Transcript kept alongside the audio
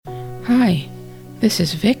Hi, this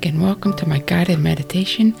is Vic, and welcome to my guided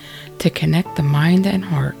meditation to connect the mind and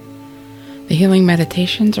heart. The healing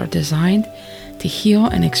meditations are designed to heal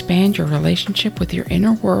and expand your relationship with your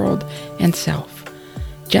inner world and self,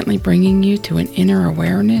 gently bringing you to an inner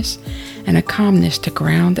awareness and a calmness to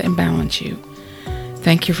ground and balance you.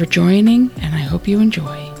 Thank you for joining, and I hope you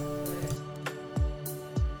enjoy.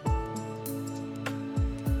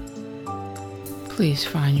 Please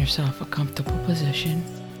find yourself a comfortable position.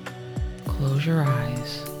 Close your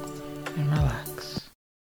eyes and relax.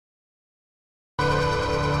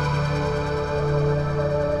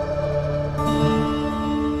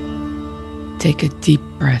 Take a deep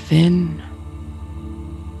breath in.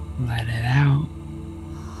 Let it out.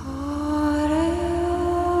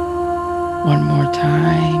 One more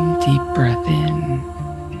time. Deep breath in.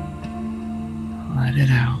 Let it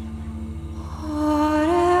out.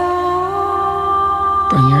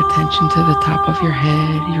 Bring your attention to the top of your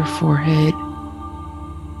head, your forehead,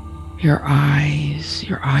 your eyes,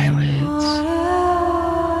 your eyelids.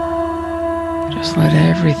 Just let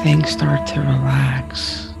everything start to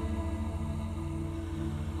relax.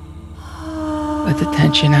 Let the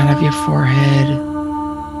tension out of your forehead.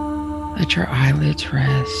 Let your eyelids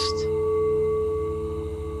rest.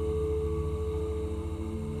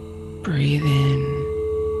 Breathe in.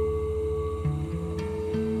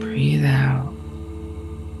 Breathe out.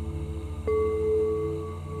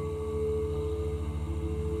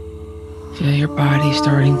 Feel your body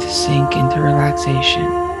starting to sink into relaxation.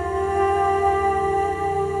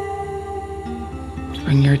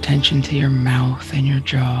 Bring your attention to your mouth and your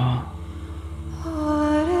jaw.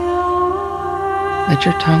 Let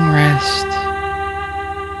your tongue rest.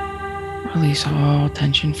 Release all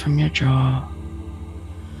tension from your jaw.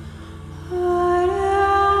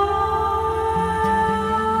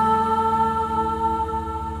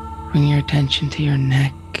 Bring your attention to your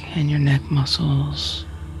neck and your neck muscles.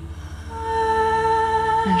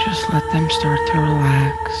 And just let them start to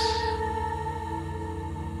relax.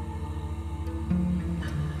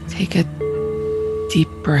 Take a deep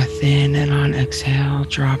breath in, and on exhale,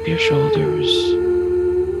 drop your shoulders.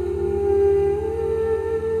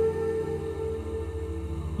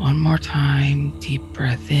 One more time, deep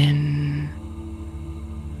breath in.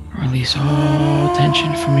 Release all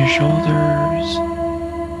tension from your shoulders.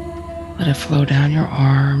 Let it flow down your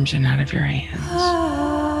arms and out of your hands.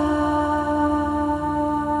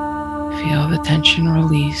 Feel the tension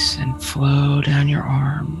release and flow down your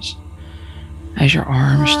arms as your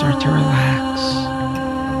arms start to relax.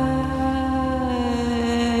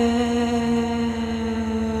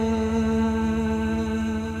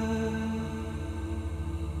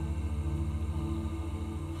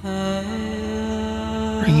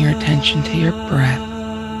 Bring your attention to your breath.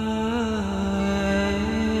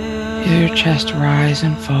 Feel your chest rise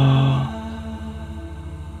and fall.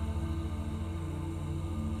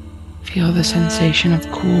 Feel the sensation of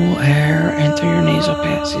cool air enter your nasal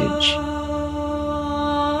passage.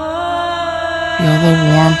 Feel the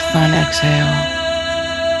warmth on exhale.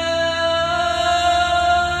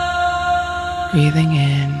 Breathing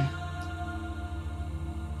in,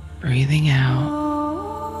 breathing out.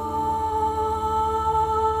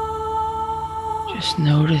 Just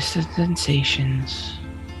notice the sensations.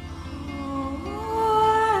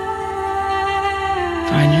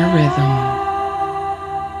 Find your rhythm.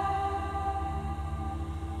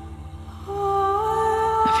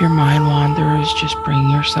 If your mind wanders, just bring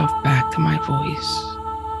yourself back to my voice.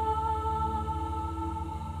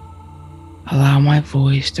 Allow my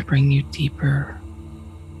voice to bring you deeper.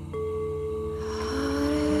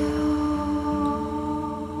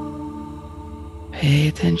 Pay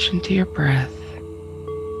attention to your breath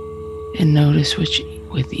and notice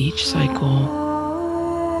with each cycle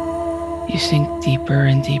you sink deeper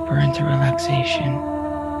and deeper into relaxation.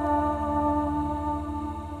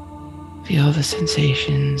 Feel the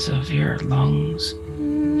sensations of your lungs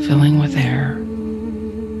filling with air.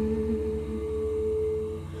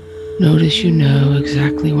 Notice you know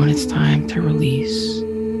exactly when it's time to release.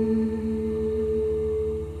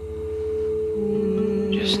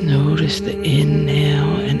 Just notice the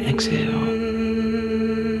inhale and exhale.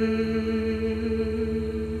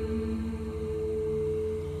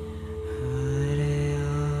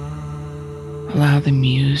 Allow the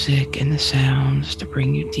music and the sounds to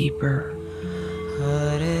bring you deeper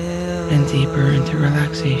and deeper into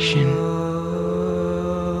relaxation.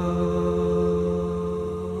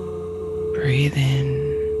 Breathe in,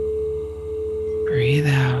 breathe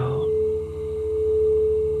out.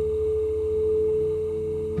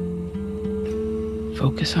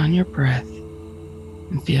 Focus on your breath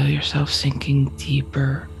and feel yourself sinking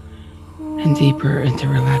deeper and deeper into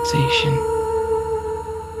relaxation.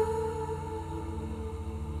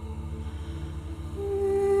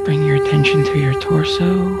 Bring your attention to your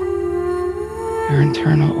torso, your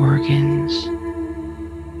internal organs.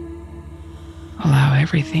 Allow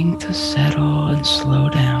everything to settle and slow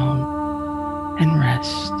down and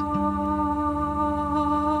rest.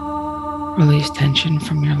 Release tension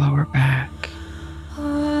from your lower back.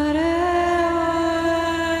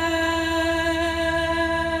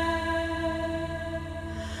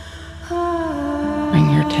 Bring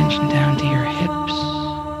your attention down to your hips.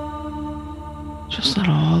 Just let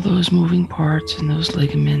all those moving parts and those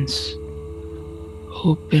ligaments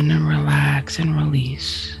open and relax and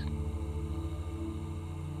release.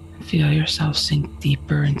 Feel yourself sink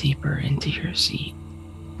deeper and deeper into your seat.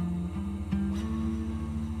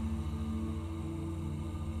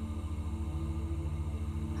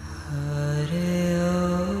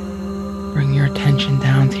 Bring your attention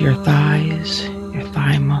down to your thighs, your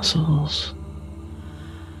thigh muscles,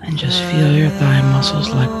 and just feel your thigh muscles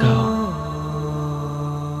let go.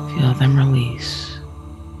 Feel them release.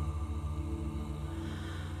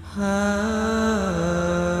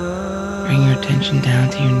 Bring your attention down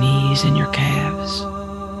to your knees and your calves.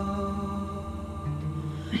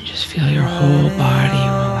 And just feel your whole body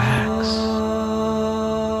relax.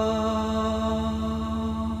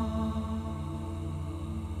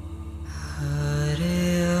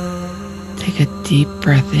 Take a deep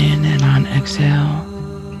breath in, and on exhale,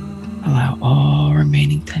 allow all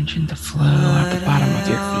remaining tension to flow out the bottom of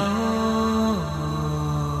your feet.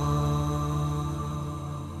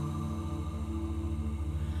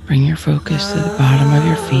 Bring your focus to the bottom of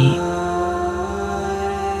your feet,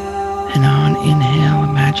 and on inhale,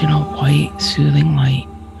 imagine a white, soothing light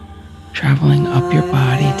traveling up your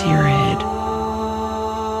body to your head,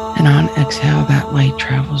 and on exhale, that light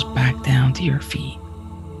travels back down to your feet.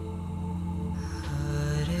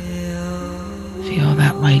 Feel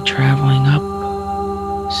that light traveling up,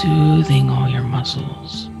 soothing all your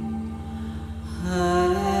muscles,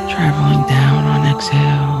 traveling down on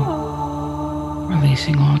exhale,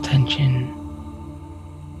 releasing all tension.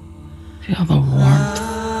 Feel the warmth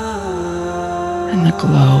and the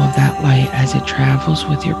glow of that light as it travels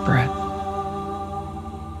with your breath.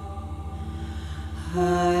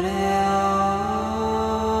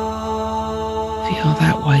 Feel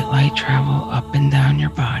that white light travel up and down your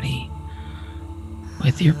body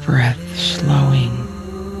with your breath, slowing,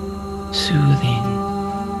 soothing,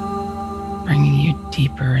 bringing you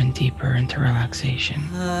deeper and deeper into relaxation.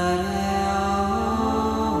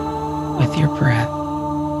 With your breath,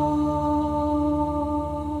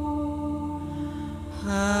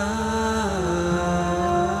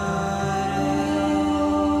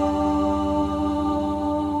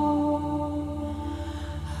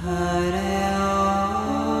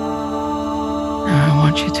 now I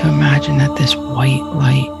want you to imagine that this white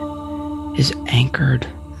light is anchored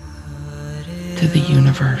to the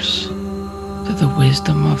universe, to the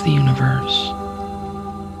wisdom of the universe.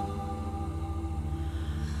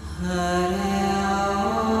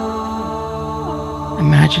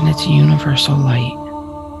 Imagine it's universal light,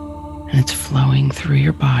 and it's flowing through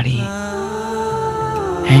your body,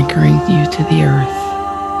 anchoring you to the earth.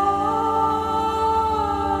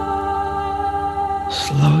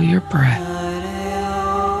 Slow your breath,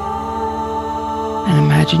 and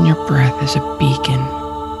imagine your breath as a beacon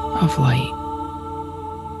of light,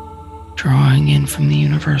 drawing in from the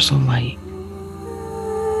universal light.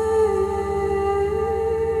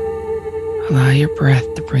 Allow your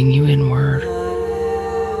breath to bring you inward.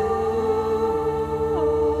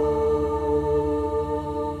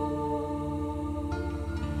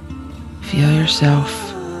 Feel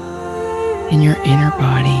yourself in your inner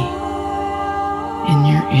body, in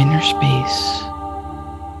your inner space,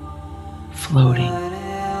 floating.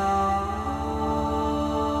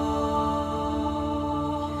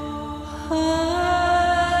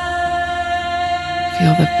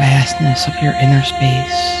 Feel the vastness of your inner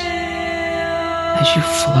space as you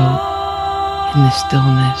float in the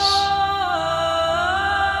stillness.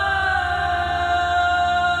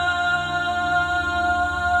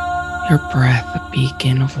 Your breath, a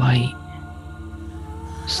beacon of light,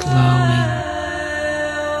 slowing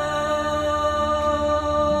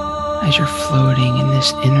as you're floating in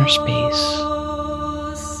this inner space.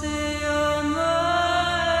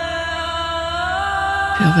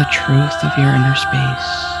 Feel the truth of your inner space,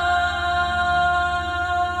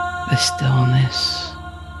 the stillness,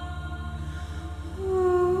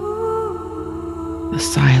 the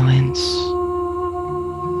silence.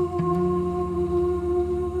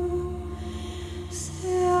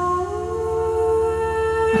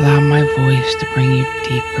 Allow my voice to bring you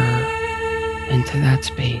deeper into that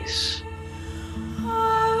space.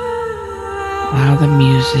 Allow the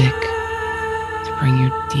music to bring you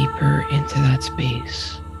deeper into that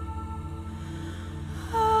space.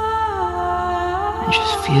 And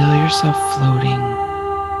just feel yourself floating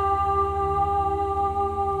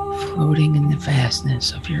in the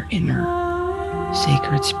vastness of your inner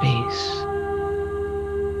sacred space,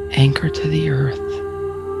 anchored to the earth,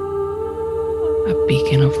 a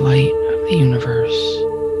beacon of light of the universe,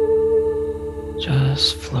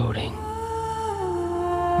 just floating.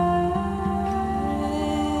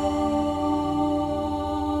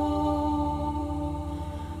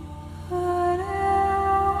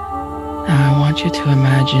 Now I want you to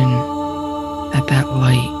imagine that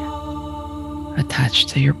light attached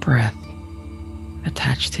to your breath,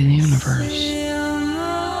 attached to the universe,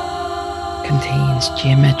 contains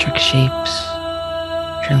geometric shapes,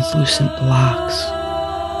 translucent blocks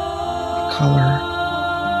of color.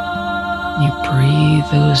 You breathe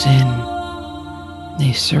those in,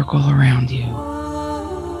 they circle around you.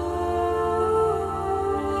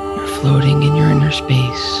 You're floating in your inner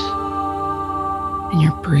space, and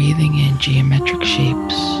you're breathing in geometric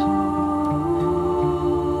shapes,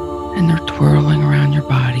 and they're twirling around your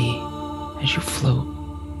body as you float.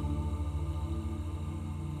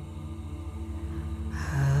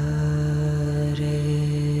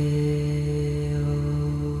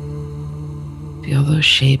 Feel those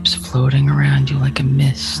shapes floating around you like a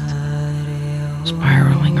mist,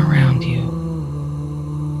 spiraling around you.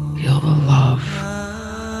 Feel the love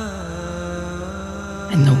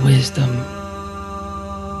and the wisdom.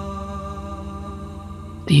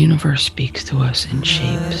 The universe speaks to us in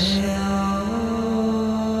shapes.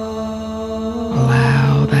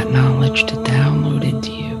 Allow that knowledge to download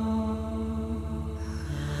into you.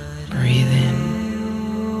 Breathe in.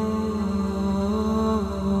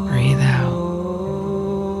 Breathe out.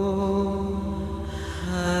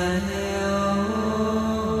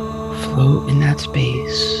 Float in that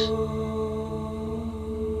space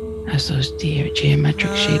as those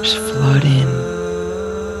geometric shapes flood in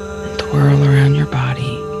and twirl around your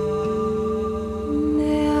body.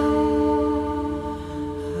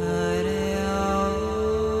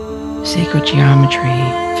 Sacred geometry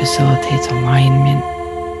facilitates alignment,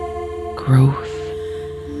 growth,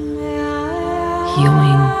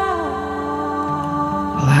 healing.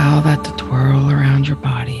 Allow that to twirl around your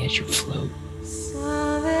body as you float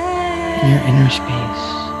in your inner space.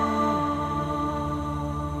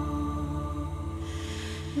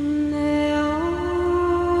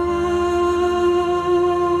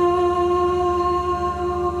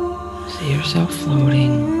 See yourself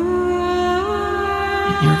floating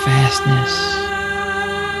in your vastness,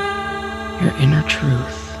 your inner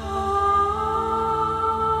truth,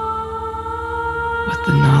 with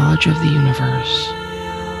the knowledge of the universe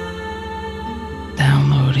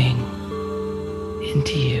downloading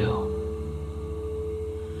into you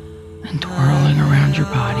and twirling around your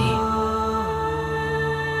body.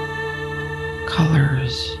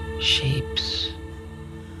 Colors, shapes,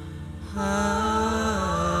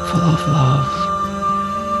 full of love,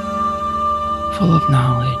 full of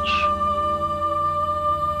knowledge,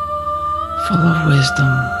 full of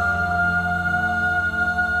wisdom,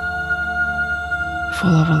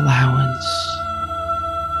 full of allowance.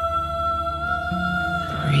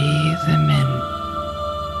 Breathe them in.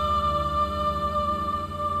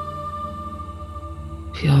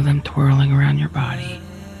 Feel them twirling around your body.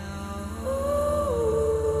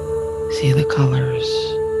 See the colors.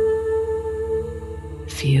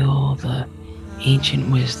 Feel the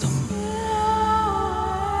ancient wisdom.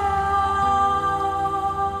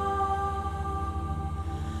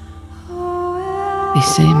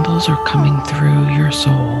 These symbols are coming through your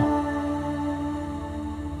soul.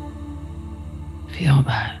 Feel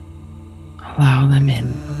that. Allow them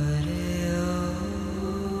in.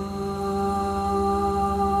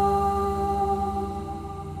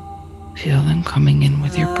 Feel them coming in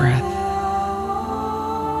with your breath.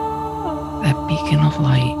 That beacon of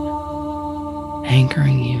light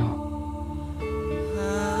anchoring you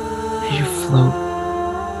as you float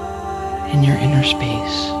in your inner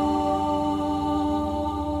space.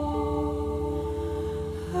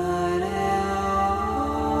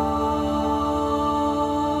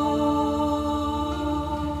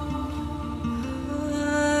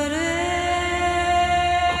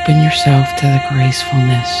 Open yourself to the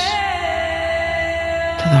gracefulness,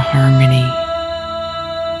 to the harmony.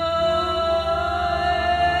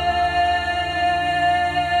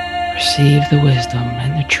 Receive the wisdom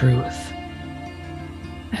and the truth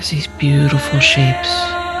as these beautiful shapes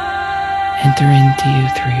enter into you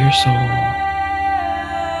through your soul.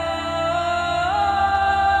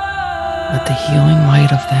 Let the healing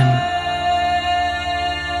light of them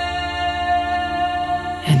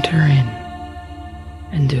enter in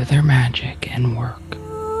and do their magic and work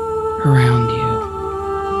around you.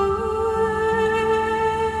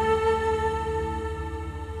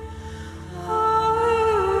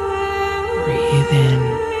 Breathe in,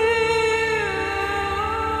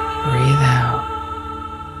 breathe out.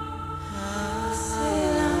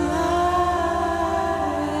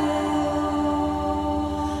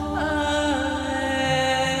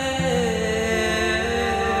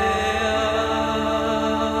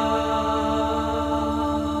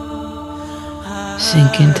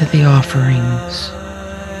 Sink into the offerings.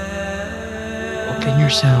 Open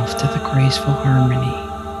yourself to the graceful harmony.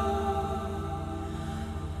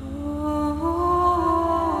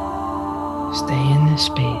 Stay in this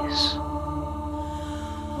space,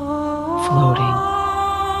 floating,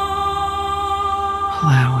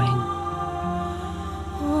 allowing,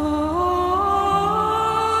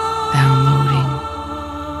 downloading.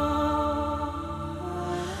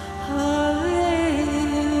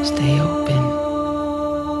 Stay open.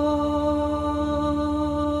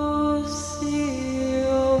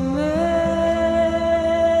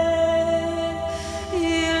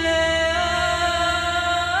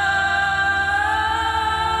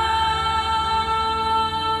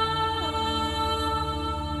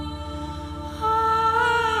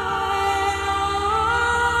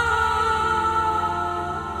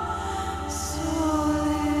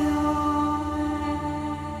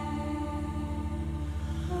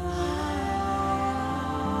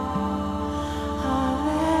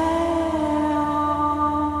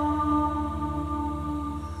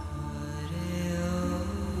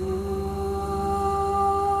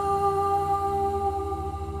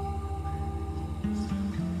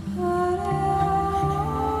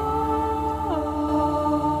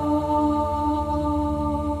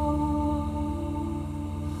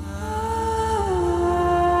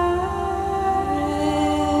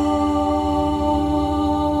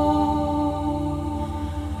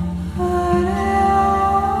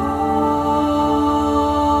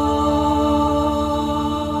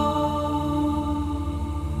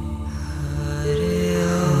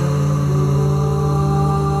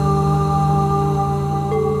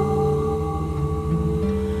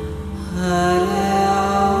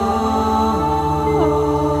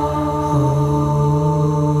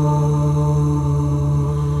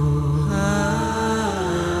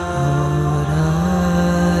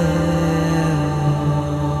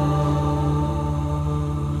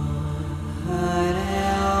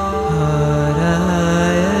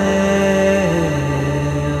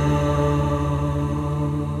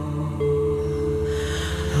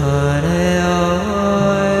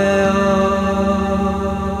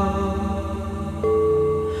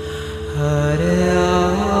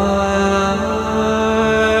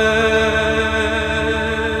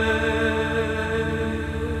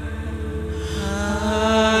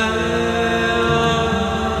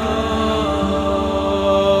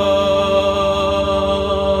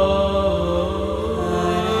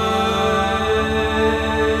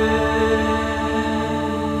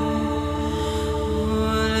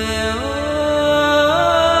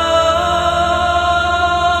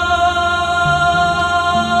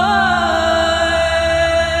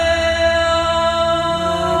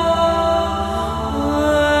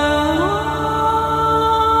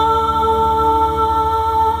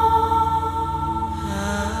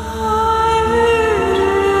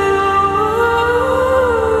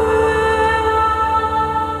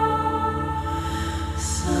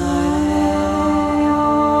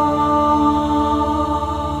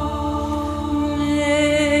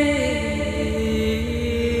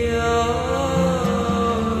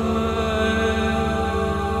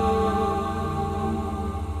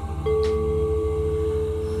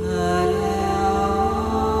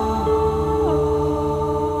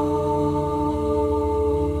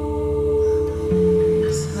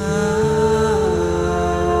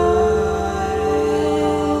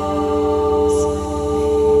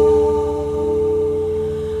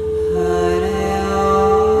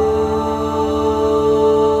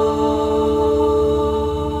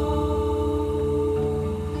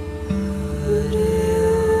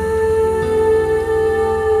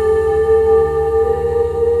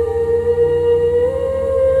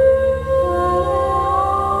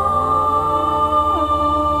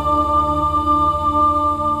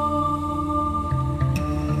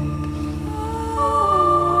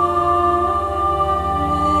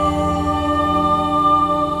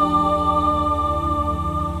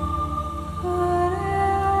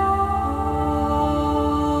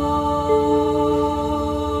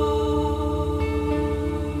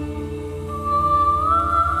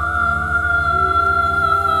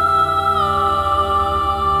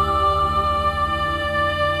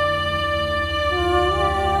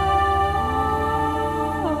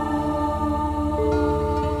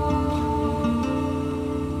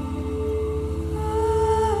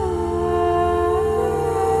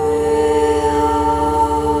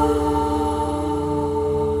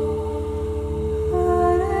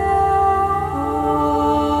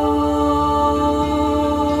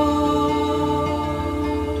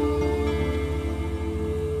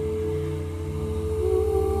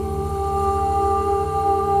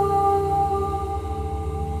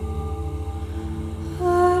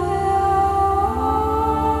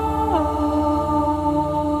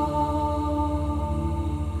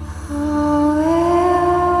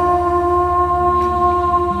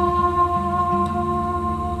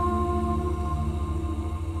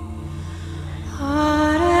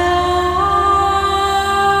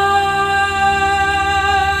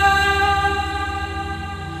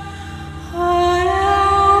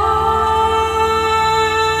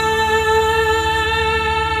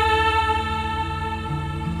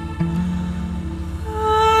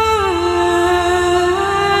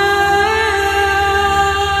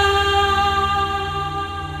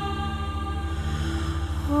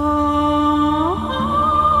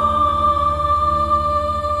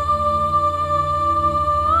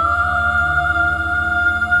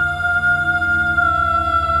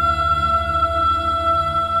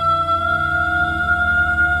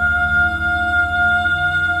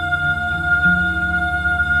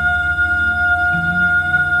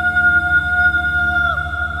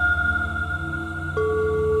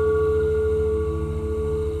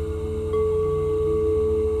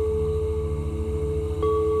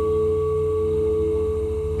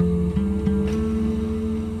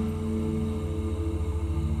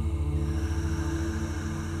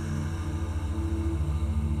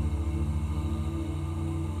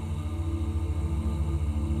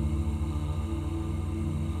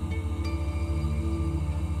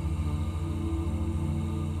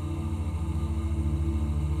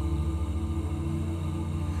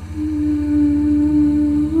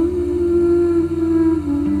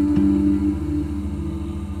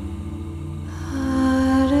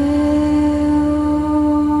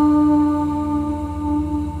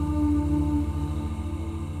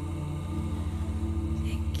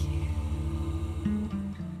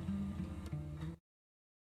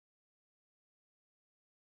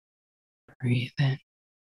 Breathe in.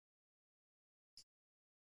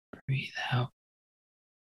 Breathe out.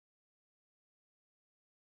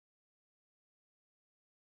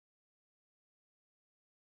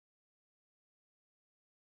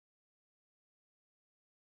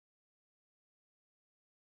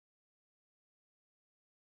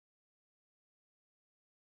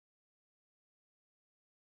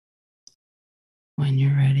 When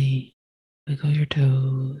you're ready, wiggle your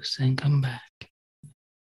toes and come back.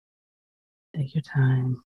 Take your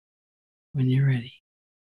time when you're ready.